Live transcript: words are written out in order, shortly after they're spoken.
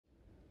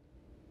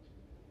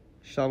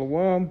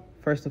Shalom.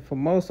 First and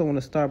foremost, I want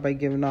to start by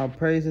giving all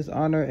praises,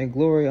 honor, and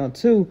glory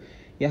unto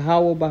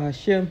Yahweh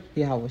Bahashem,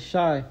 Yahweh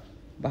Shai,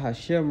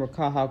 Bahashem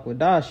Rakah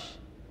HaKodash.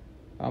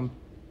 I'm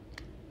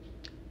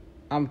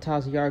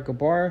Taziyar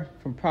Gabar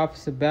from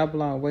Prophets of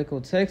Babylon, Waco,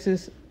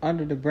 Texas,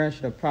 under the branch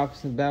of the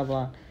Prophets of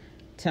Babylon,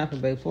 Tampa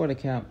Bay, Florida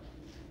camp.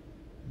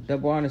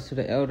 Double honors to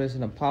the elders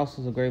and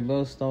apostles of Great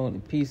Millstone,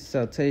 and peace and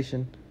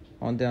salutation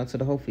on down to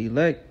the hopeful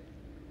elect.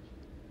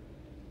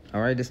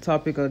 All right, this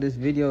topic of this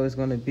video is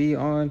going to be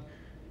on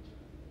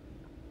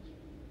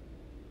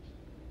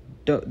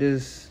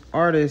this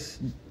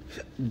artist,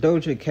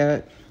 Doja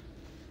Cat.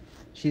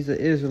 She's an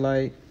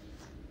Israelite.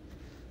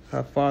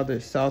 Her father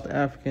is South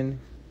African,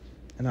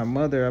 and her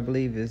mother, I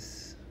believe,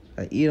 is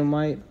an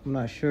Edomite. I'm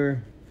not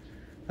sure.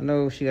 I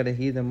know she got a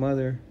heathen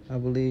mother, I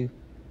believe.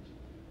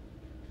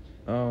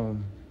 I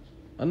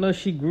know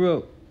she grew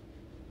up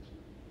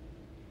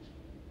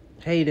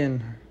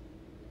hating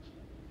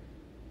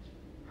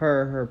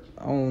her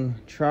own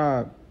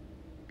tribe,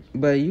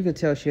 but you can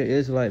tell she's an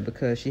Israelite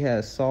because she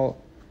has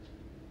salt.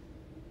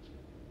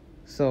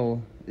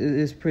 So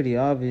it's pretty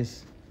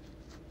obvious.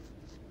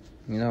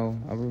 You know,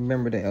 I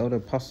remember the elder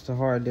Apostle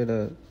Tahar did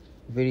a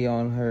video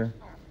on her,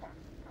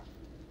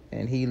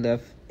 and he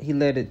let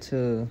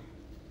the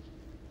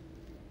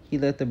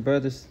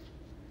brothers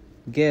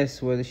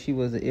guess whether she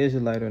was an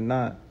Israelite or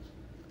not.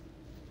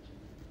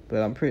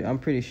 But I'm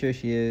pretty sure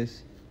she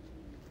is.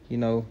 You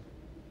know,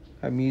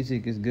 her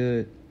music is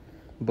good.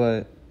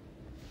 But,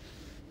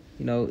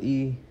 you know,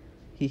 he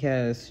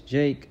has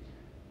Jake,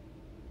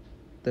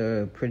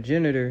 the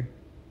progenitor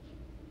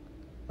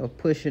of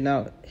pushing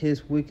out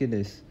his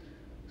wickedness.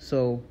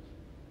 So,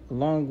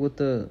 along with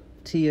the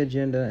T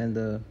agenda and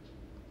the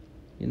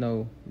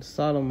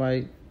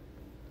Sodomite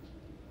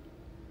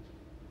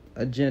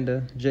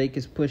agenda, Jake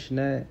is pushing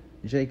that.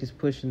 Jake is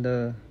pushing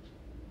the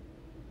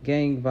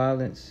gang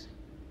violence,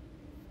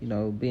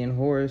 being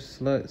whores,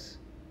 sluts,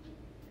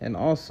 and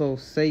also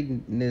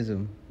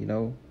Satanism.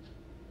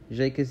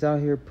 Jake is out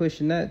here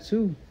pushing that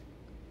too.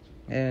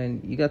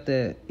 And you got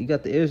the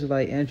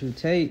Israelite Andrew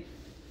Tate.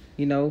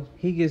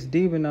 He gets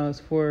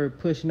demonized for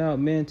pushing out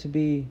men to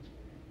be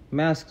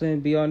masculine,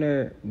 be on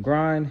their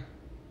grind,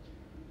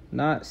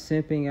 not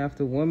simping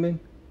after women,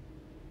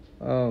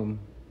 holding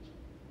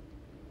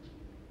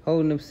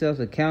themselves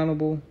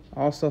accountable,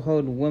 also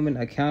holding women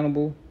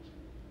accountable,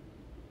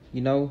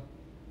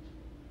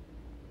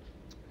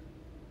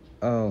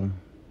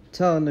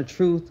 telling the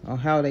truth on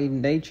how their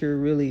nature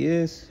really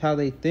is, how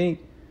they think.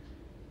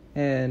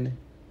 And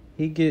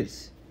he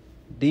gets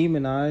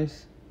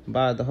demonized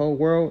by the whole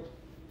world.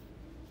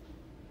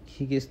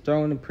 He gets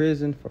thrown in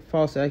prison for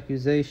false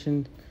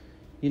accusation,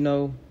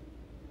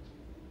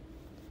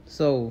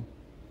 So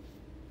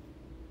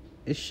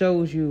it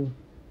shows you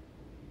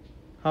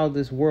how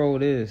this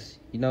world is.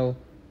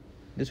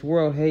 This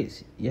world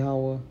hates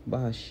Yahweh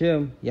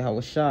Bahashem,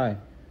 Yahweh Shai.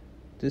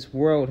 This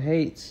world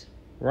hates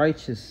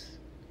righteous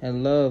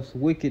and loves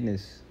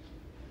wickedness.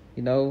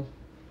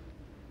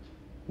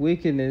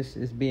 Wickedness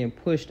is being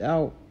pushed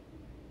out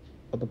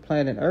of the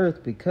planet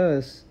Earth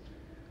because,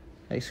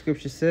 like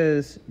scripture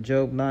says,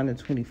 Job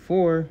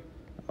 9:24,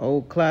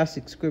 old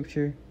classic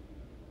scripture.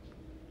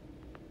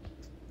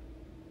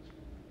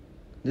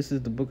 This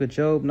is the book of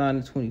Job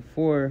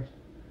 9:24.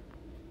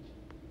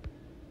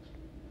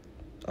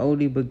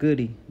 Oldie but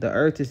goodie. The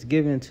earth is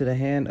given to the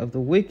hand of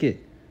the wicked.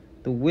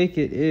 The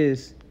wicked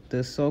is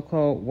the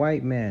so-called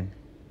white man.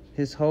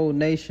 His whole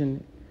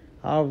nation,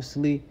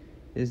 obviously,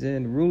 is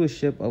in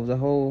rulership of the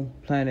whole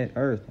planet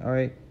Earth, all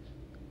right?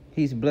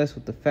 He's blessed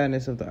with the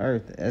fatness of the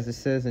earth, as it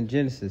says in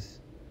Genesis.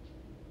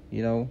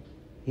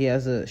 He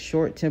has a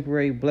short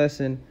temporary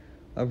blessing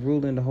of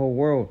ruling the whole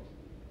world.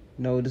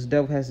 This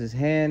devil has his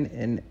hand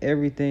in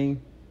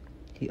everything.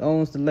 He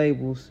owns the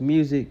labels,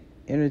 music,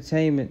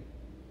 entertainment,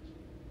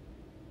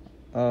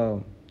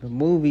 the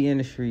movie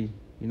industry.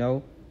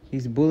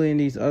 He's bullying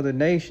these other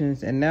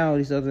nations, and now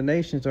these other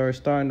nations are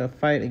starting to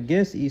fight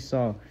against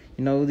Esau.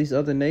 These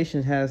other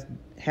nations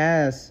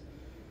has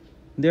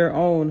their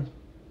own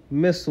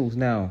missiles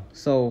now.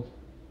 So,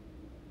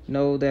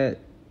 that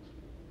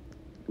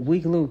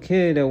weak little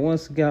kid that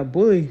once got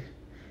bullied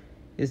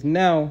is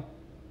now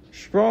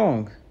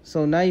strong.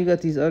 So now you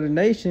got these other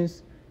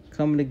nations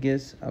coming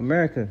against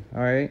America,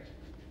 all right?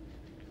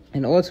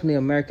 And ultimately,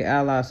 American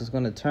allies is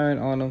going to turn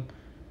on them,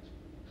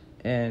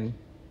 and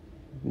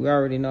we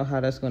already know how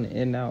that's going to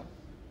end out.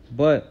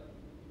 But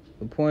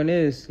the point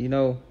is,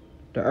 the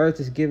earth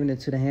is given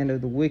into the hand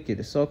of the wicked.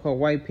 The so-called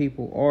white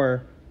people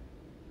are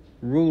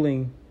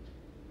ruling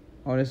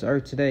on this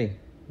earth today.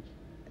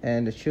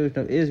 And the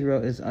children of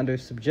Israel is under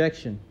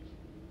subjection,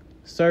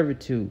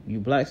 servitude. You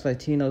blacks,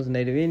 Latinos, and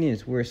Native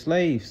Indians, we're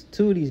slaves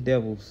to these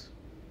devils.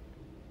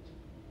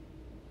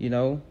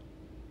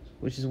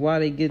 Which is why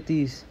they get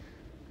these,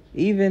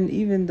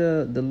 even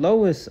the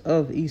lowest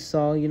of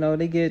Esau,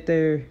 they get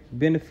their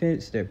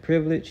benefits, their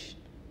privilege.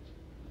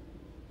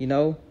 They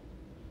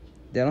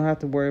don't have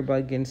to worry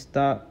about getting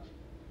stopped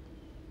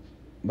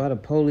by the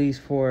police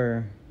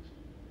for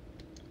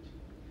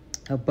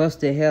a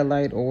busted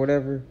headlight or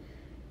whatever.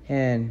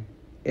 and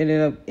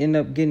ended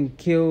up getting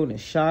killed and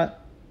shot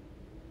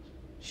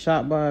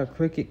by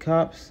crooked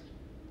cops,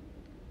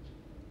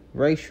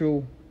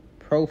 racial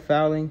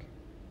profiling.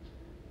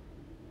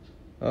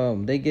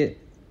 They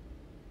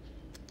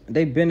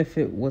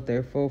benefit what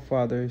their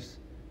forefathers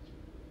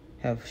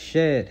have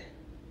shed,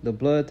 the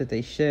blood that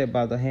they shed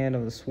by the hand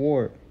of the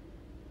sword,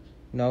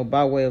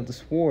 by way of the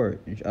sword.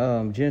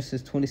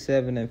 Genesis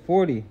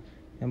 27:40,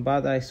 and by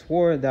thy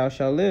sword thou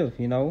shalt live.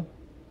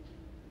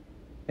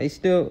 They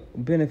still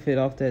benefit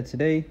off that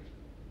today.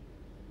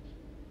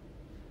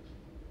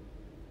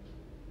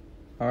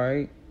 All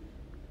right.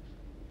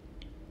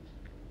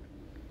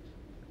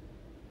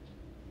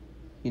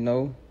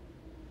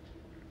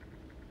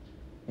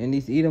 And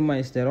these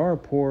Edomites that are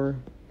poor,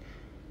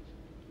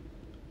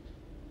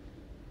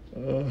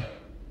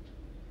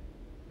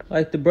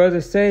 like the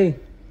brothers say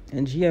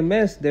in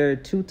GMS, they're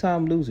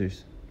 2-time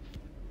losers.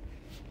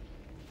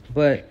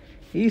 But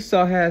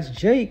Esau has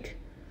Jake,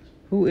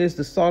 who is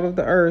the salt of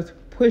the earth,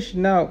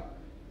 pushing out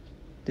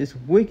this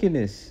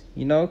wickedness,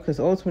 because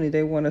ultimately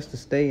they want us to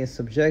stay in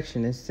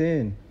subjection and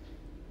sin.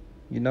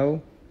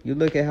 You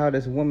look at how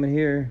this woman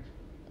here,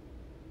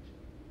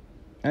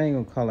 I ain't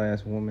gonna call her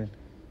as woman,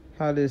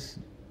 how this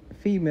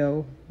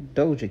female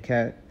Doja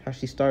Cat, how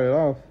she started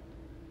off,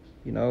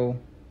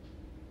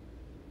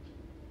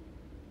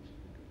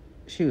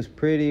 she was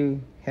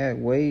pretty,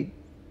 had weight,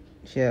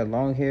 she had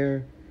long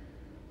hair,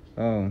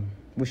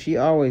 but she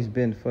always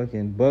been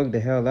fucking bugged the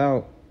hell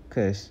out,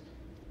 cause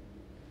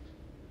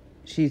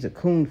she's a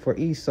coon for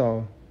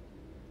Esau.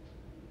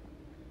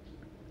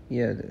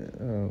 Yeah,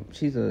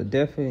 she's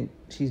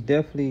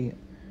definitely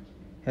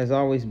has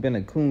always been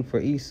a coon for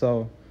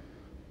Esau.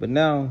 But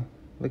now,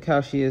 look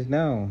how she is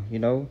now,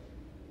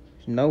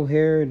 No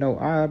hair, no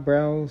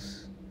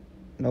eyebrows,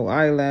 no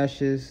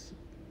eyelashes.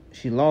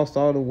 She lost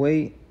all the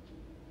weight.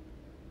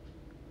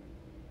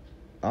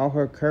 All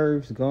her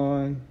curves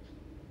gone.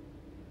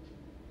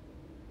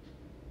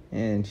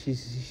 And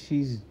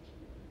she's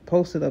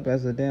posted up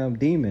as a damn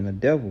demon, a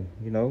devil,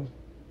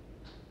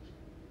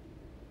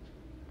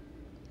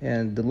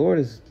 And the Lord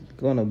is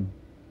gonna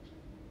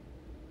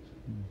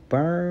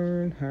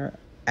burn her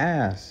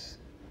ass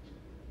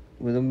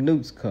when them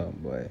nukes come,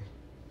 boy.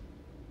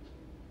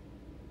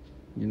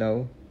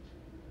 And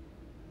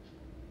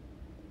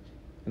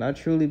I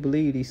truly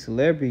believe these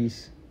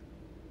celebrities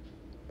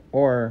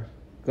are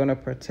gonna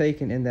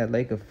partake in that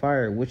lake of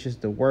fire, which is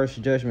the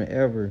worst judgment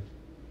ever.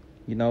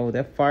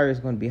 That fire is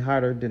gonna be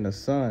hotter than the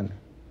sun.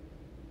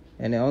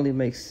 And it only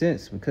makes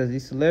sense because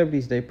these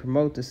celebrities, they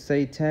promote the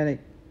satanic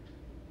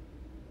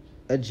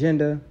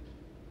agenda.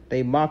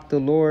 They mock the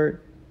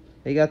Lord.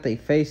 They got their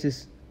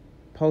faces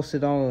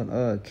posted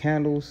on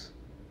candles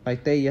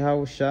like they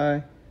Yahweh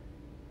Shai.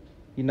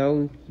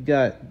 You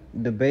got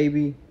the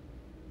baby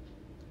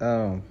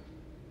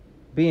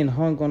being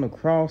hung on the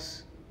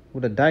cross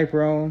with a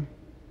diaper on.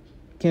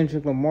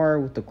 Kendrick Lamar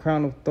with the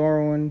crown of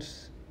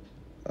thorns,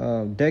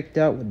 decked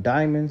out with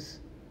diamonds.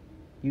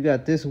 You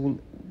got this,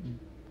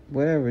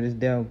 whatever this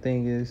damn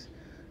thing is,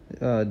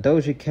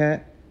 Doja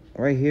Cat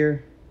right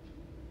here.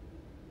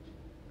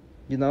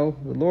 The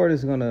Lord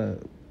is gonna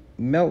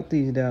melt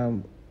these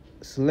damn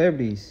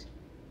celebrities.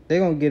 They're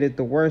gonna get it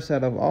the worst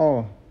out of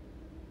all.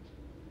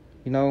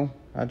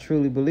 I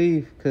truly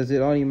believe, because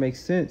it only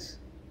makes sense.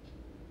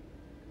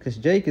 Because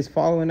Jake is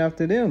following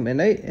after them, and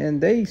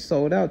they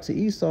sold out to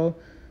Esau,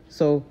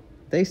 so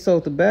they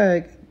sold the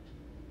bag.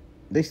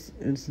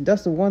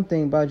 That's the one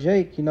thing about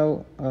Jake,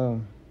 not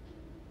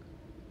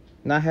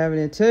having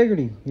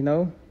integrity,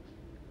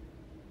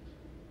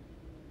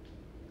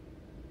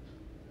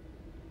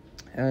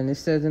 And it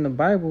says in the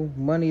Bible,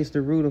 money is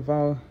the root of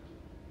all.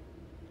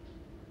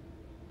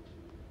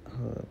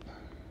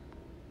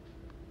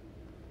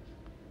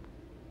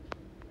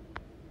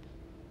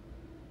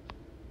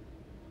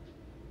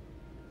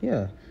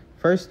 Yeah,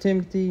 1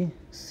 Timothy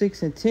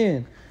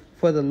 6:10.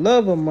 For the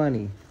love of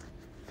money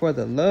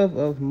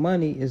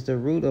is the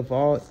root of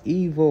all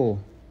evil,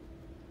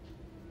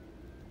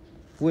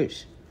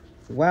 which,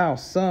 wow,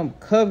 some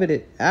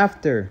coveted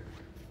after.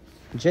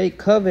 Jake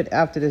coveted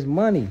after this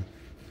money.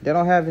 They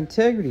don't have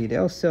integrity.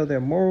 They'll sell their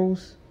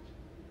morals,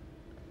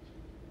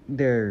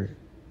 their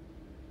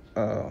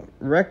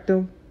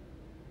rectum,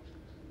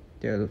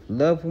 their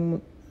loved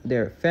one,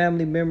 their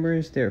family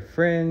members, their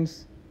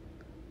friends.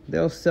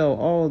 They'll sell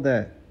all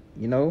that,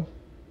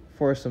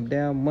 for some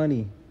damn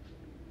money,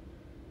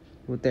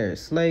 with their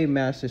slave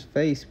master's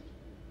face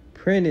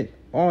printed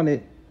on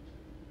it,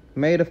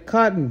 made of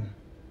cotton.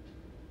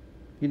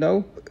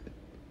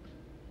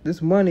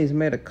 This money is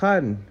made of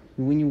cotton.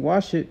 When you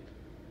wash it,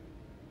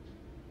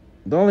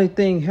 the only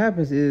thing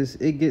happens is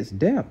it gets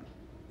damp.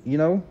 It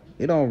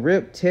don't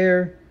rip,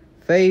 tear,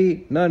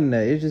 fade, none of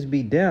that. It just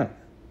be damp.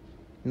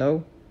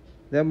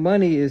 That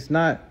money is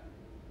not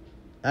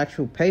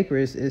actual paper.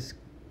 It's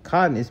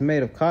cotton. It's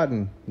made of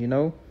cotton.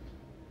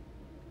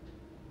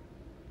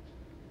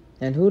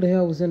 And who the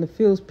hell was in the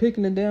fields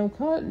picking the damn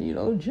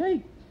cotton?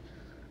 Jake.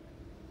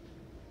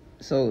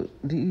 So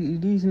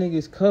these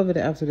niggas covered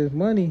after this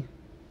money.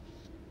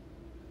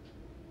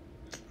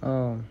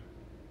 Um,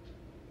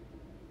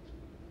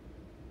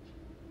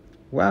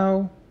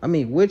 while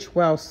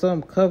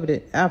some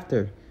coveted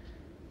after,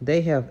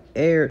 they have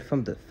erred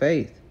from the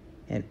faith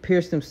and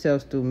pierced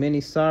themselves through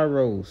many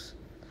sorrows.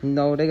 You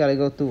know, they got to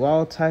go through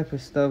all type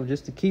of stuff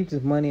just to keep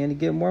this money and to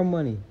get more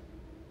money.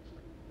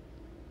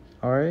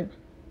 All right.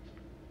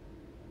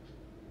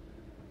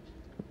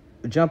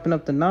 Jumping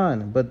up to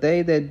 9. But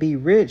they that be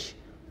rich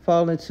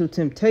fall into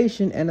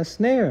temptation and a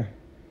snare,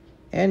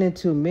 and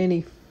into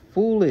many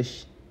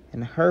foolish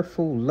and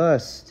hurtful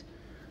lusts.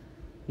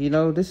 You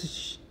know,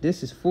 this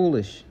is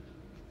foolish.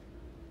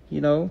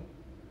 You know,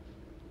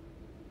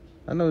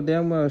 I know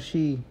damn well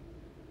she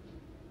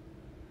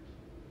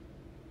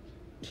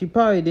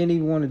probably didn't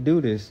even want to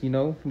do this, you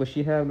know, but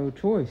she had no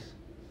choice.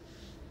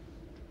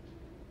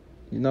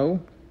 You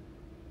know,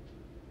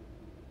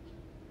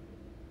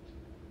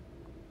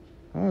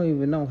 I don't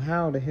even know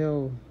how the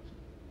hell.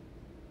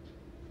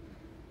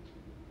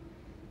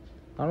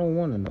 I don't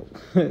want to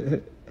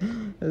know.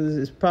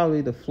 It's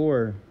probably the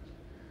floor.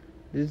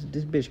 This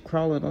bitch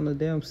crawling on the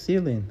damn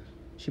ceiling.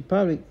 She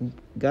probably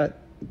got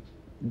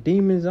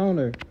demons on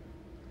her.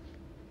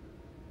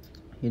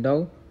 You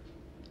know?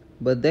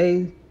 But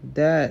they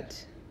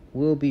that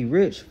will be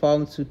rich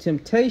fall into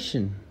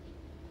temptation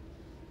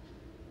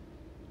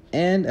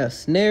and a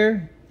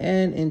snare,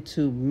 and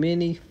into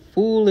many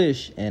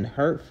foolish and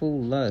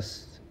hurtful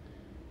lusts,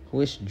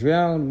 which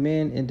drown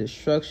men in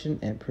destruction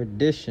and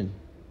perdition.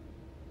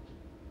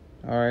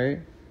 All right.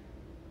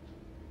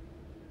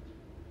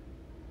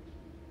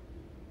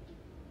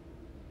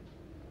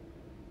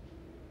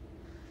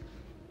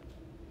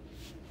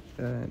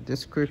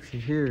 This scripture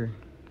here,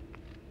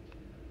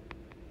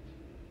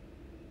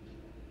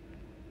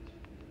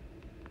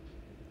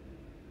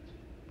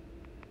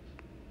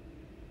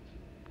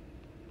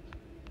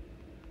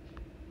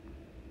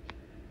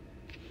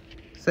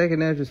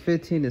 Second Ezra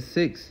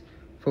 15:6,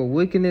 for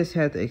wickedness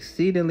hath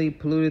exceedingly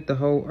polluted the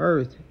whole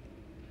earth,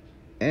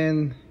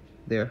 and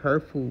their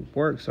hurtful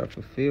works are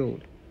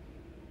fulfilled.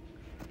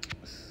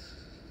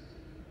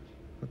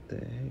 What the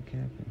heck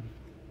happened?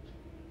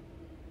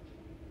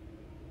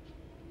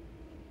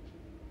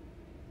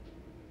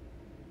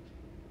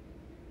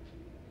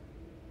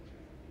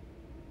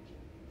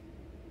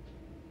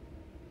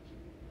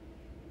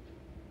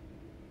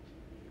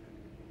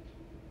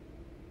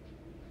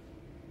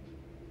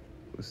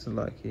 It's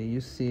like, yeah,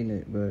 you've seen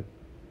it, but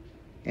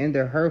and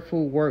their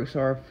hurtful works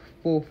are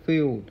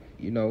fulfilled,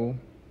 you know.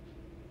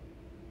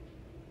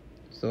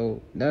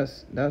 So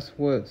that's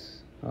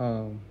what's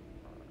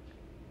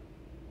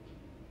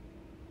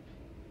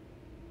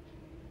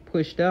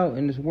pushed out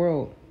in this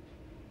world,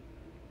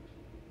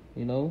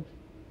 you know.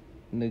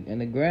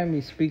 And the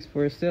Grammy speaks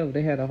for itself.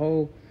 They had a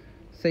whole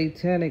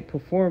satanic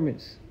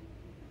performance.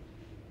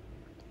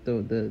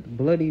 The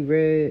bloody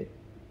red,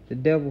 the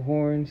devil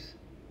horns,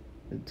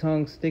 the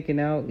tongue sticking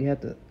out. You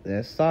have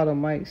that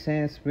sodomite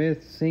Sam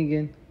Smith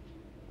singing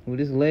with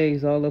his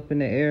legs all up in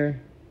the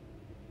air.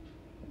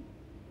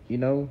 You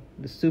know,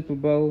 the Super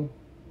Bowl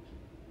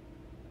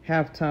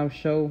halftime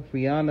show,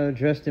 Rihanna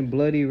dressed in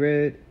bloody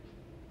red.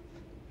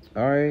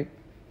 All right.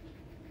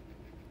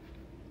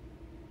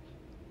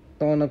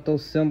 Throwing up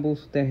those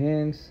symbols with their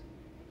hands.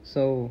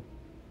 So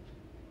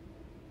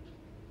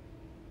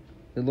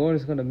the Lord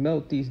is going to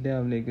melt these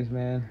damn niggas,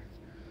 man.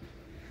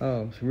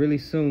 Oh, it's really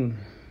soon.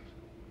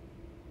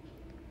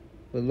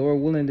 But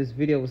Lord willing, this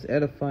video was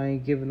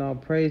edifying, giving all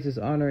praises,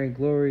 honor, and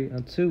glory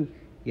unto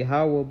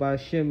Yahweh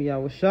Ba'Shem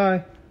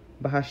Yahushai,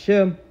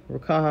 Bahashem,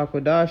 Rakah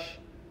HaKodash.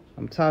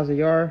 I'm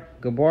Tazayar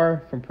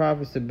Gabar from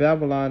Prophets of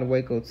Babylon,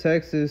 Waco,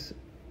 Texas,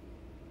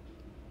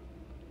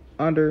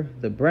 under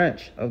the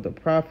branch of the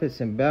Prophets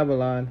in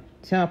Babylon,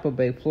 Tampa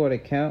Bay, Florida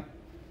camp.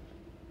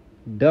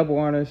 Double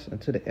honors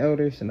unto the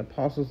elders and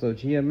apostles of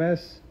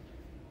GMS,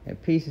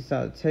 and peace and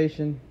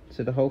salutation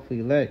to the hopefully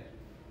elect.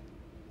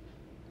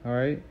 All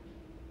right.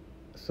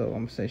 So I'm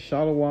going to say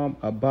Shalom,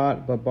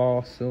 Abad,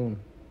 Babal soon.